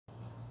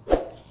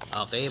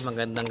Okay,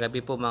 magandang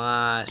gabi po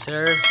mga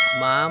sir,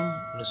 ma'am,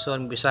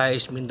 Luzon,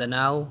 Visayas,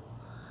 Mindanao.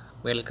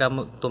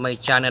 Welcome to my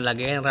channel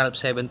again,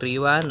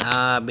 Ralph731.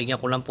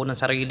 Bigyan ko lang po ng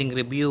sariling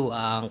review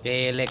ang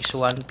KLX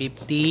 150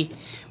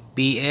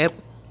 BF.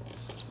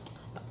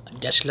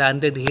 Just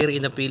landed here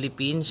in the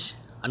Philippines.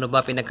 Ano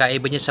ba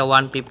pinagkaiba niya sa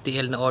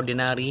 150L na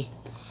ordinary?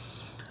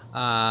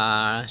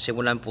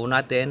 Simulan po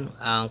natin.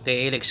 Ang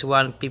KLX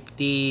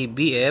 150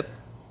 BF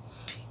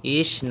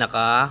is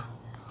naka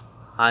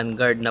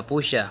handguard na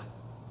po siya.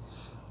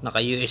 Naka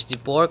USD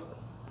port,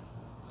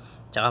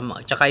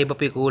 tsaka iba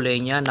pa yung kulay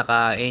niya,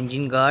 naka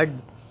engine guard,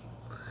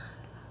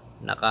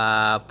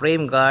 naka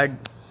frame guard,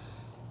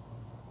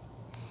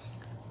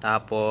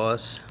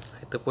 tapos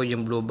ito po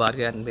yung blue bar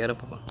yan, meron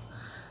po.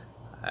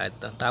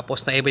 Ito.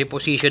 Tapos na iba yung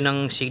position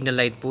ng signal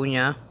light po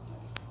niya,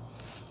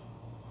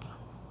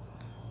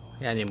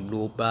 yan yung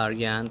blue bar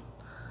yan.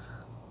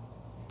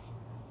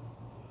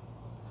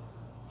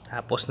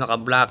 Tapos naka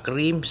black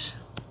rims.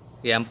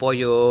 Yan po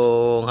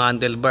yung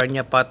handlebar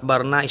niya, pot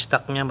bar na,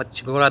 stock niya,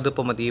 sigurado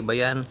po matibay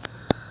yan.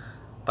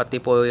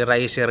 Pati po yung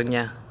riser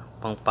niya,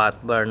 pang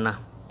pot bar na.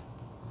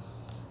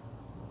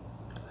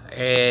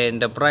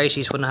 And the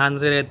price is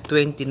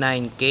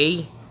 129k.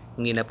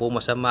 Hindi na po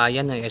masama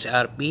yan ng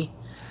SRP.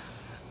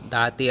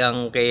 Dati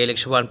ang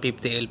KLX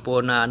 150L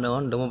po na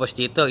lumabas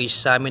dito is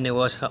sa amin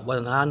was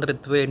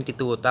 122,000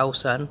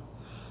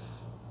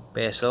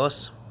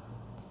 pesos.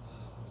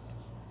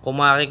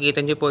 Kung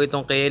makikita nyo po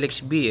itong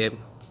KLX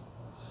BF,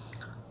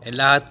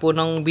 lahat po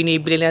ng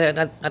binibili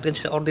natin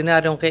sa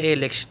ordinaryong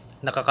KLX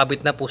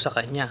nakakabit na po sa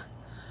kanya.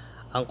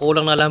 Ang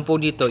kulang na lang po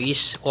dito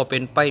is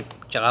open pipe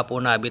tsaka po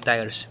nabi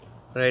tires,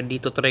 ready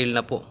to trail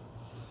na po.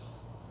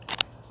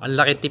 Ang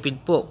laki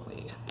tipid po,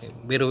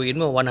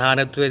 biruin mo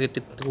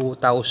 122,000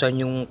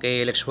 yung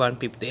KLX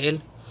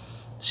 150L,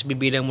 tapos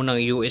bibilang mo ng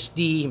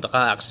USD,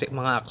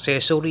 mga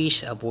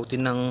accessories,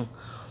 abutin ng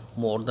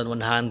more than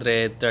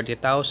 130,000,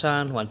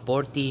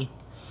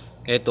 140.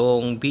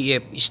 Itong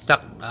BF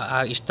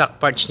stock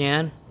parts niya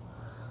yan,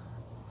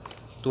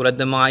 tulad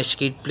ng mga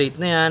skid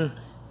plate na yan,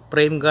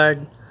 frame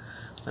guard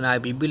na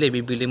bibili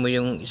mo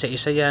yung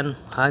isa-isa yan,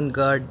 hand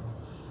guard,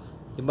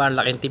 diba, ang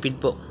laking tipid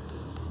po.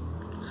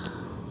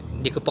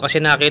 Hindi ko pa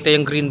kasi nakita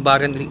yung green bar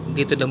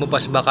dito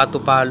lumabas, baka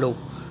to follow,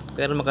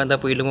 pero maganda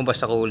po yung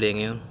lumabas sa kulay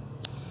ngayon.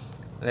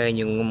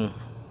 Ayan yung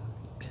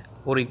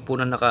urig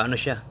po na naka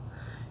siya,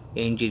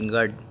 engine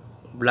guard,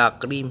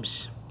 black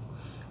rims,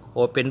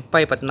 open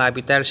pipe at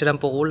nabi tires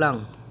lang po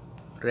kulang,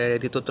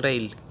 ready to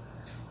trail.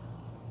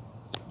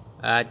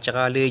 At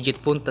saka legit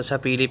punta sa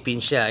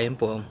Philippines siya. Ayan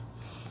po,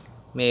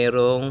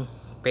 merong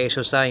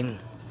peso sign,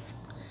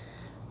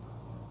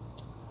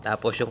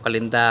 tapos yung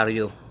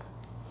kalendaryo.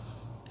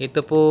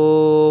 Ito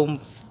po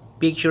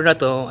picture na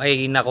to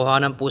ay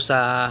nakuhanan po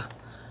sa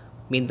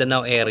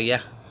Mindanao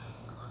area.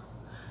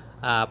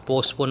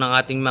 Post po ng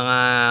ating mga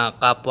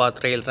kapwa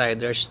trail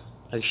riders,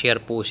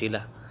 nag-share po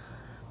sila.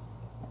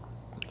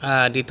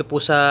 Dito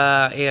po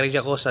sa area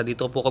ko,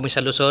 dito po kami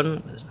sa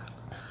Luzon.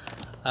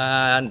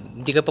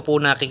 Hindi ka pa po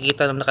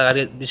nakikita na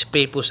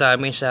naka-display po sa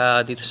amin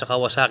dito sa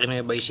Kawasaki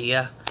Nueva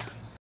Ecija.